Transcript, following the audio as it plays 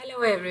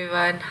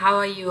everyone, how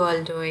are you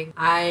all doing?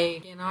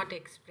 I cannot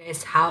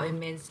express how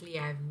immensely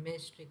I've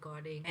missed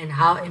recording and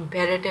how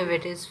imperative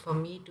it is for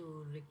me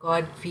to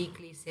record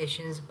weekly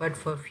sessions, but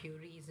for few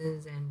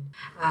reasons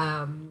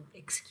and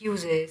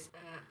excuses,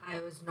 I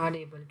was not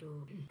able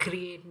to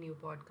create new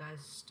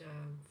podcast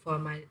for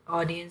my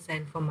audience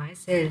and for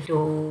myself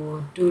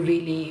to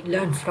really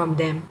learn from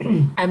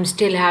them. I'm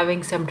still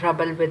having some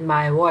trouble with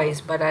my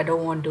voice, but I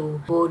don't want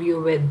to bore you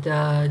with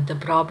the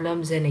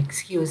problems and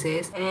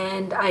excuses.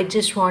 And I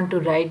just want to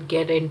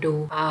get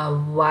into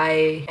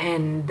why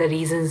and the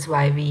reasons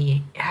why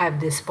we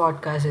have this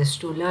podcast is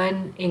to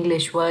learn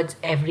English words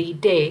every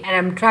day. And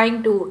I'm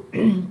trying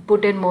to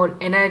put in more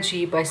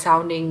energy by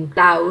sounding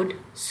loud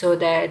so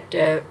that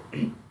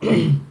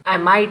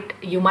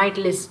you might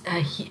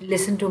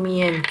listen to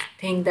me and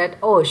think that,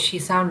 oh, she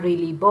sounds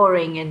really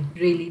boring and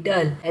really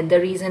dull. And the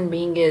reason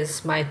being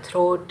is my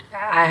throat.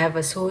 I have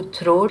a sore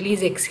throat.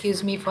 Please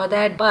excuse me for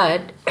that,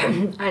 but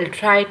I'll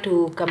try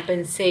to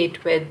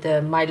compensate with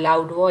my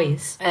loud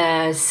voice.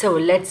 So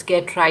let's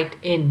get right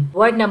in.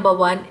 Word number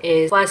one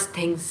is first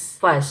things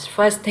first.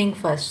 First thing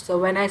first. So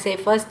when I say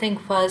first thing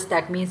first,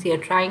 that means you're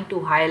trying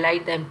to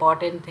highlight the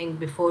important thing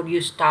before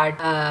you start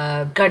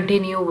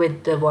continue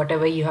with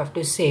whatever you have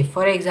to say.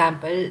 For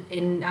example,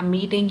 in a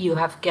meeting you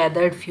have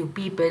gathered few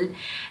people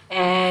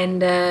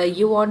and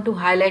you want to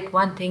highlight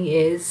one thing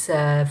is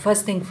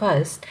first thing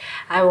first,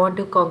 I want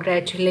to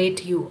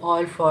congratulate you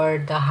all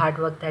for the hard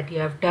work that you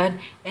have done,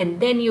 and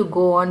then you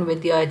go on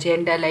with your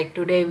agenda, like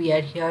today we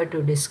are here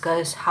to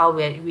discuss how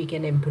we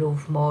can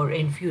improve more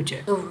in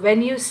future. So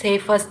when you say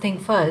first thing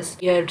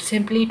first, you're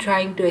simply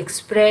trying to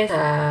express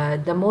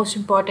the most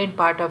important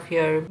part of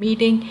your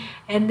meeting,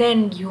 and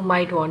then you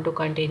might want to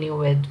continue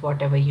with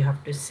whatever you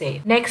have to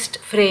say. Next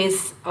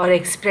phrase or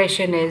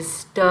expression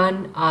is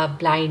turn a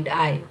blind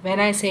eye. When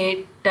I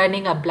say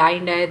turning a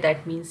blind eye,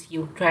 that means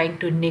you trying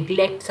to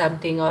neglect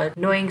something or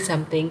ignoring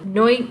something.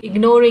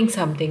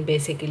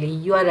 Basically,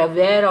 you are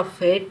aware of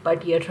it,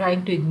 but you're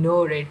trying to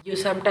ignore it. You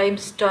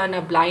sometimes turn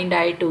a blind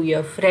eye to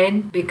your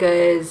friend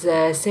because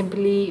there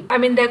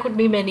could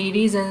be many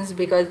reasons,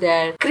 because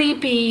they're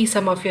creepy.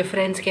 Some of your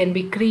friends can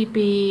be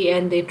creepy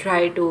and they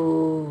try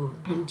to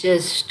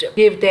just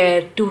give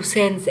their 2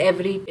 cents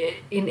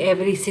in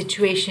every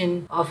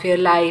situation of your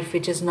life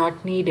which is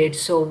not needed.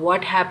 So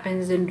what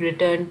happens in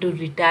return to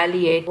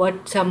retaliate,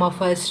 what some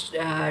of us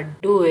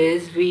do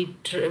is we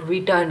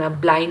turn a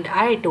blind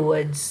eye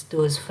towards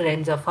those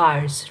friends of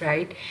ours,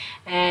 right?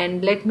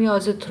 And let me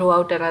also throw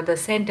out another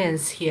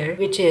sentence here,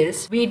 which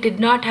is we did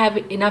not have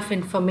enough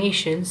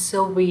information,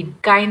 so we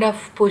kind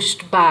of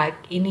pushed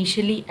back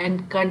initially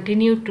and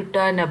continued to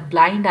turn a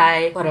blind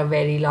eye for a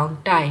very long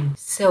time.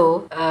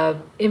 So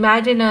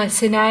imagine a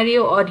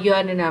scenario, or you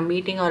are in a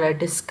meeting or a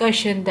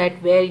discussion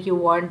that where you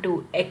want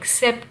to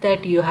accept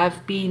that you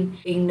have been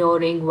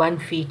ignoring one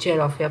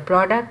feature of your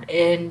product,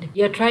 and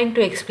you're trying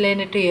to explain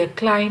it to your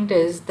client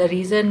is the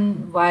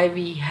reason why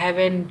we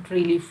haven't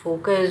really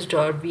focused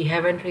or we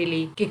haven't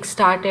really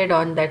kick-started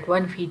on that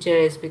one feature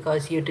is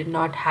because you did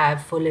not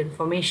have full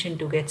information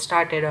to get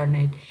started on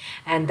it,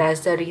 and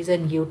that's the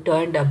reason you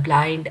turned a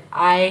blind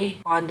eye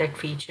on that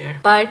feature.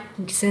 But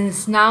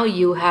since now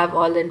you have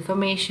all the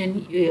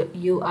information,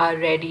 you are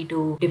ready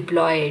to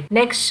deploy it.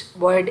 Next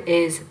word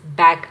is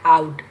back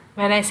out.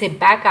 When I say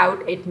back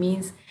out, it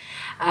means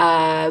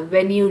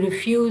when you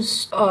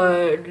refuse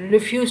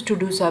to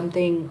do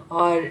something,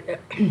 or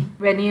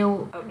when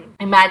you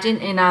imagine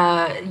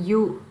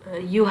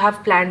you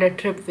have planned a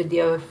trip with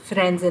your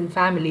friends and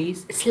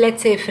families.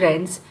 Let's say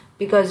friends,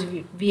 because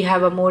we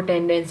have a more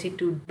tendency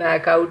to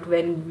back out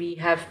when we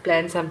have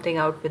planned something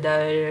out with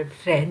our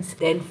friends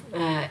than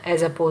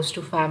as opposed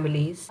to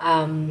families.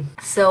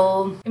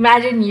 So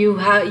imagine you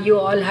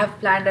all have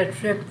planned a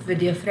trip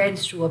with your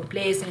friends to a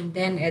place, and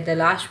then at the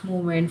last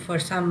moment, for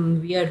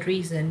some weird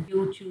reason,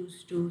 you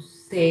choose to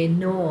say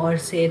no or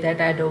say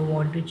that I don't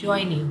want to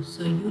join you.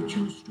 So you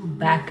choose to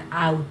back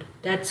out.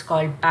 That's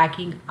called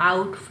backing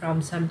out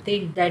from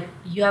something that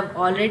you have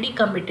already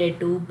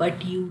committed to,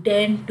 but you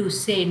tend to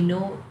say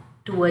no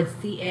towards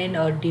the end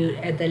or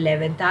at the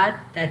 11th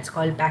hour. That's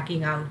called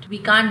backing out. We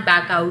can't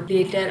back out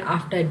later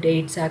after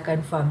dates are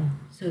confirmed.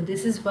 So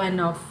this is one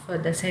of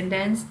the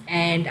sentence,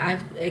 and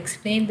I've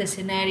explained the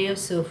scenario,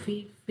 so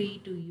feel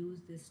free to use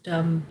this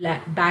term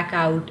back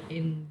out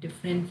in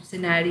different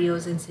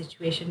scenarios and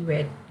situations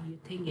where you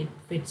think it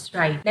fits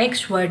right.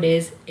 Next word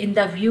is in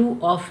the view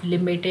of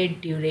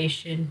limited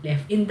duration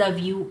left. In the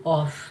view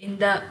of, in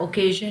the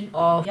occasion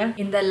of,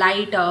 in the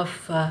light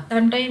of.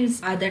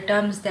 Sometimes are the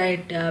terms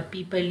that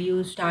people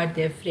use start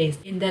their phrase.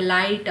 In the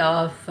light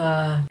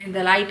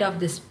of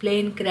this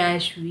plane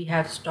crash, we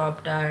have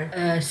stopped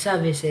our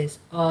services,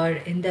 or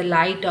in the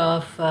light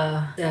of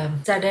the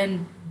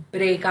sudden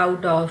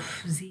breakout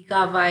of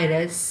Zika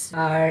virus,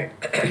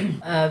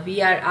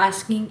 we are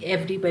asking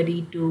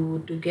everybody to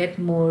get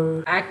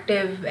more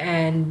active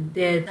and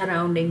their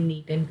surrounding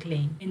neat and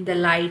clean in the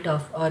light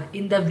of or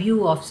in the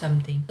view of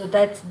something. So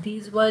that's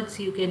these words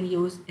you can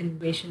use in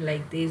situation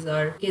like this,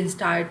 or you can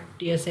start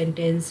your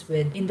sentence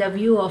with in the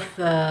view of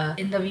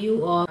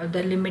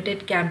the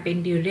limited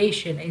campaign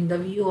duration, in the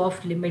view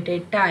of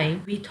limited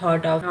time, we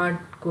thought of not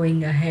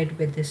going ahead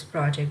with this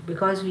project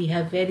because we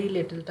have very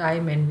little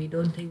time and we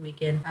don't think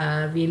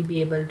we'll be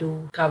able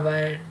to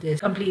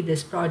complete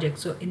this project.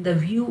 So in the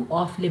view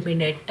of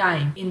limited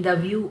time, in the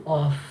view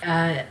of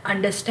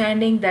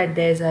understanding that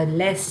there's a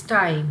less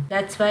time,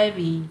 that's why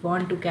we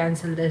want to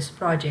cancel this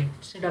project.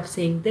 Instead of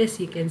saying this,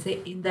 you can say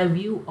in the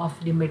view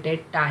of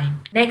limited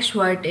time. Next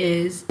word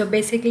is, so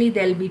basically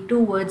there'll be two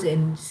words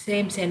in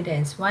same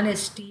sentence. One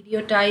is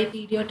stereotype.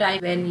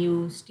 When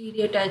you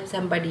stereotype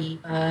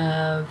somebody,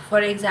 for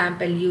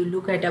example, you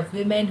look at a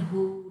woman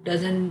who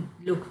doesn't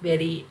look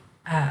very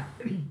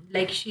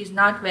like she's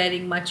not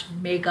wearing much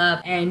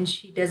makeup and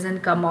she doesn't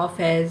come off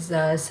as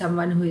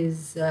someone who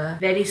is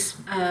very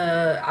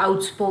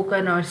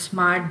outspoken or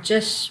smart.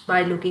 Just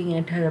by looking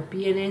at her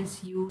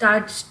appearance, you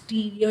start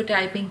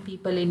stereotyping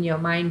people in your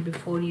mind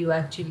before you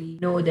actually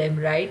know them,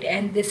 right?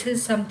 And this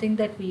is something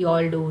that we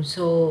all do.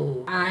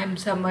 So I'm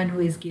someone who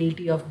is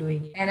guilty of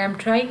doing it, and I'm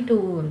trying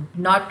to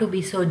not to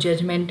be so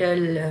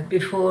judgmental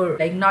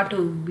not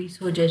to be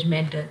so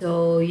judgmental.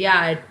 So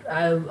yeah,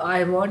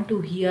 I want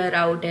to hear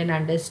out and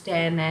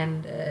understand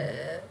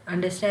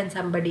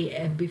somebody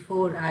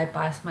before I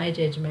pass my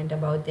judgment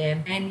about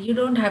them. And you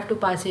don't have to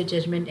pass your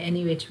judgment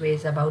any which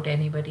ways about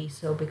anybody,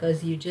 so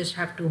because you just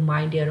have to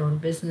mind your own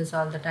business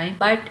all the time.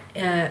 But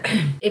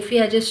if we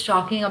are just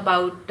talking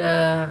about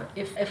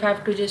if I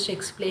have to just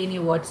explain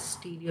you what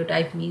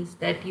stereotype means,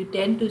 that you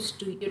tend to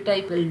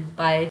stereotype people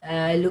by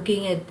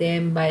looking at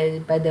them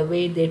by the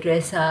way they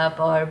dress up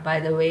or by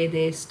the way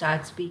they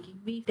start speaking.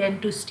 We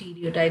tend to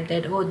stereotype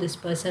that, oh, this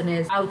person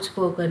is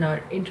outspoken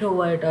or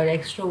introvert or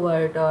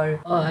extrovert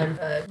or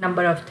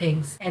number of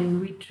things,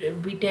 and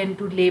we tend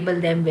to label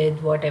them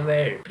with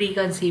whatever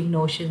preconceived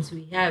notions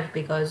we have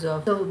because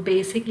of. So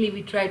basically,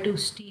 we try to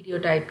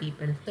stereotype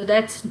people. So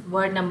that's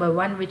word number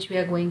one, which we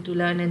are going to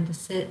learn in the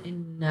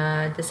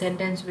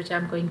sentence which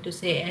I'm going to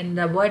say. And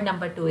the word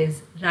number two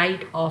is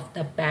right off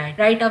the bat.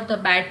 Right off the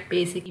bat,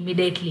 basic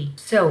immediately.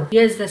 So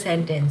here's the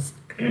sentence.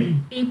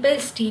 People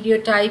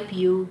stereotype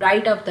you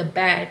right off the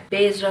bat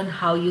based on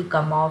how you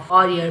come off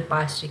or your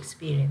past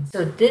experience.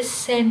 So this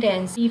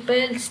sentence,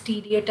 people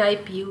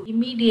stereotype you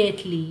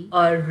immediately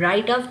or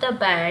right off the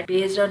bat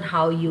based on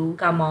how you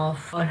come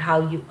off or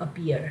how you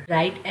appear,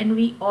 right? And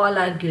we all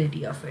are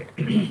guilty of it.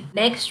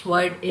 Next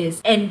word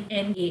is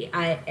entail.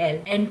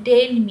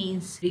 Entail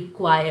means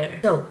require.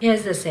 So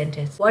here's the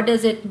sentence. What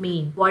does it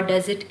mean? What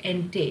does it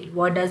entail?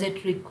 What does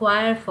it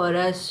require for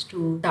us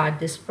to start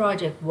this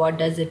project? What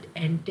does it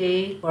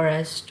entail for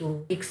us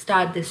to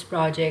kickstart this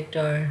project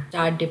or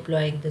start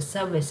deploying the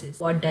services?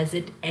 What does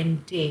it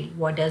entail?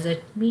 What does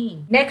it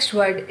mean? Next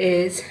word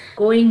is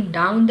going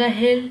down the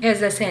hill.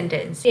 Here's a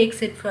sentence.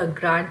 Takes it for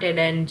granted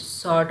and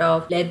sort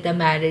of let the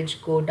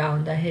marriage go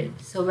down the hill.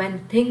 So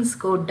when things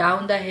go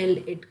down the hill,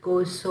 it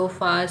goes so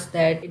fast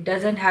that it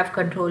doesn't have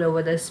control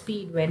over the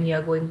speed when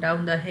you're going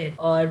down the hill.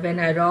 Or when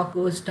a rock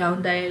goes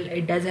down the hill,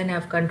 it doesn't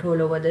have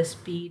control over the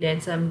speed,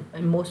 and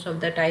most of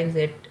the times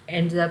it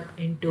ends up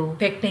into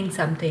affecting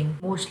something,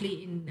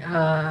 mostly in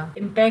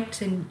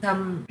impacts in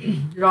some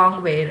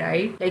wrong way,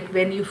 right? Like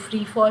when you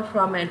free fall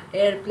from an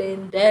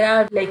airplane, there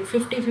are like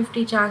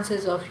 50-50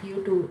 chances of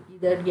you to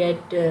either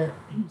get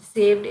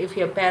saved if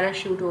your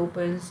parachute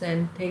opens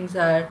and things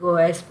go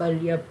as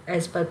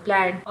per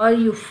plan, or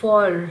you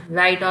fall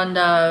right on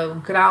the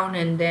ground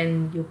and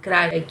then you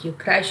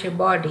crash your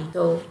body.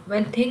 So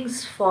when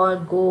things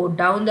go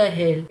down the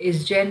hill,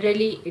 is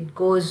generally it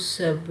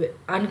goes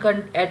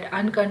at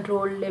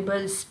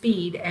uncontrollable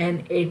speed,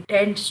 and it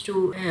tends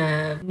to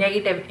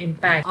negative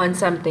impact on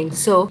something.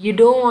 So you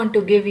don't want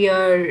to give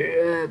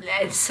your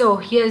so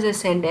here's a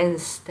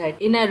sentence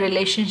that in a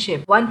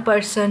relationship, one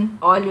person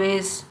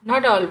always,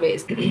 not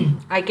always,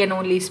 I can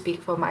only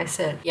speak for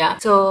myself. Yeah.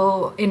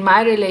 So in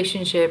my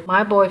relationship,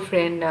 my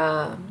boyfriend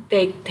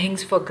take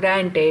things for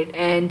granted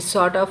and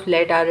sort of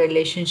let our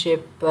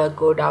relationship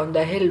go down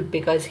the hill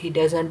because he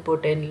doesn't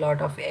put in a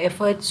lot of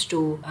efforts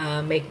to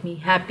make me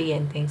happy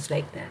and things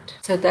like that.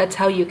 So that's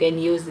how you can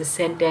use this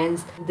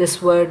sentence,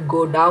 this word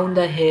go down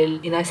the hill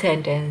in a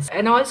sentence.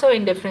 And also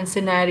in different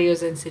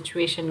scenarios and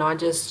situation, not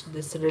just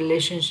this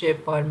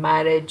relationship or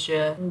marriage.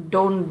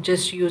 Don't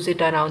just use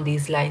it around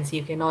these lines.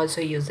 You can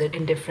also use it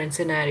in different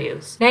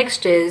scenarios.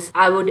 Next is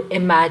I would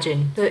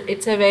imagine. So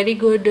it's a very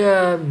good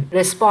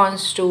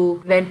response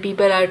to when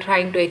people are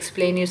trying to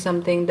explain you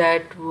something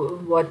that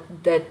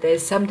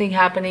there's something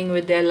happening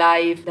with their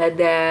life that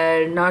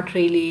they're not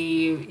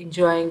really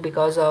enjoying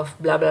because of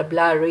blah blah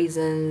blah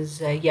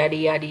reasons, yada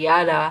yada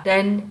yada.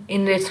 Then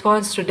in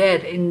response to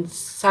that,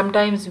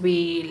 sometimes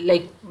we,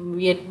 like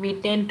we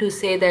tend to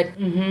say that,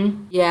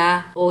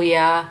 yeah, oh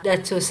yeah,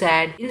 that's so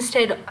sad.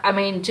 Instead, I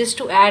mean, just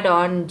to add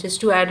on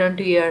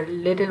to your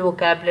little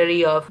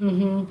vocabulary of,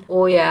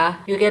 oh yeah,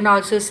 you can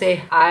also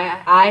say,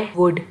 I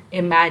would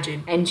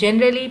imagine. And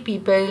generally,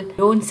 people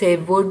don't say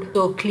would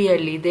so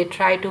clearly. They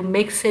try to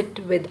mix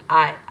it with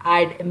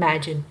I'd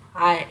imagine.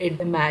 I'd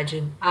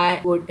imagine.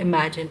 I would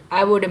imagine.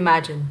 I would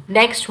imagine.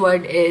 Next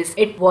word is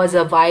it was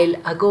a while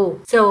ago.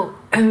 So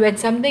when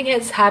something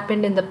has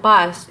happened in the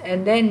past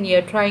and then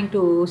you're trying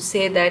to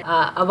say that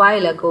a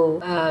while ago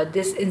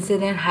this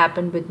incident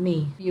happened with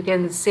me, you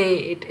can say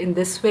it in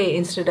this way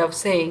instead of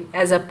saying,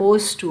 as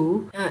opposed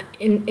to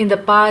in the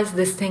past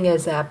this thing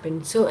has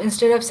happened. So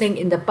instead of saying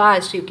in the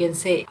past, you can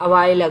say a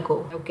while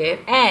ago. Okay.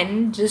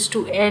 And just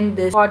to end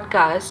this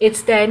podcast,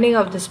 it's the ending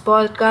of this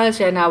podcast,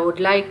 and I would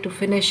like to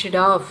finish it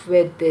off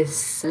with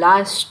this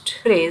last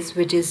phrase,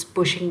 which is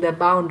pushing the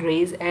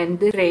boundaries. And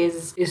this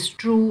phrase is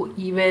true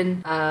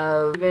even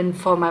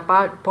for my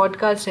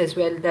podcast as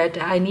well,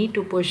 that I need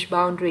to push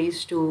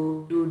boundaries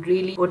to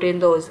really put in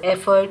those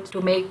efforts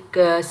to make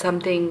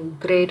something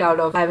great out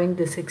of having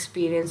this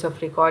experience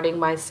of recording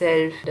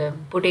myself,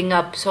 putting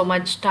up so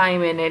much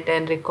time in it,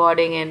 and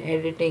recording and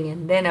editing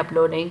and then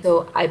uploading.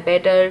 So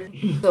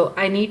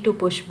I need to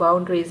push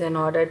boundaries in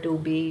order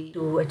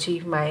to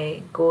achieve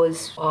my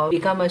goals of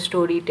become a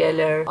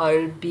storyteller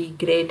or be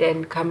great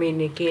and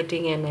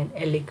communicating and an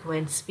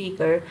eloquent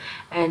speaker.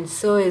 And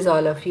so is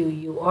all of you.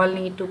 You all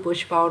need to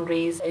push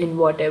boundaries in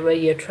whatever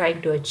you're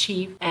trying to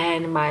achieve.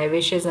 And my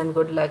wishes and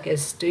good luck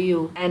is to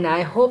you. And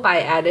I hope I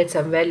added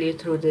some value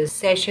through this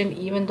session,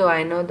 even though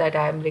I know that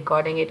I'm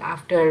recording it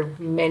after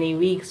many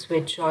weeks,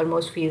 which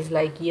almost feels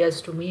like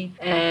years to me.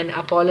 And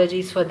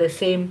apologies for the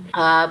same.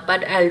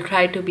 But I'll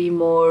try to be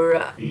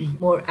more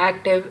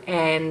active,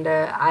 and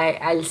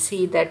I'll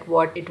see that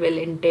what it will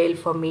entail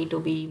for me to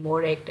be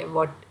more active,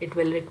 what it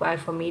will require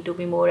for me to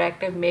be more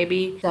active.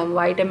 Maybe some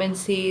vitamin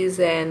C's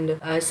and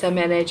some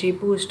energy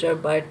booster,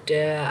 but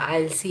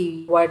I'll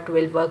see what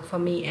will work for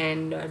me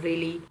and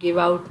really give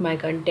out my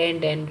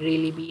content and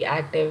really be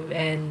active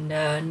and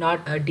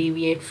not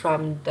deviate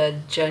from the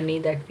journey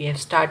that we have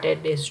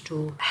started, is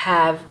to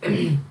have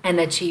and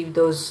achieve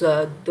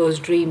those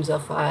dreams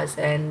of ours.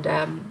 And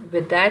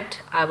with that,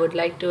 I would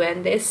like to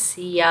end this.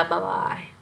 See ya, bye bye.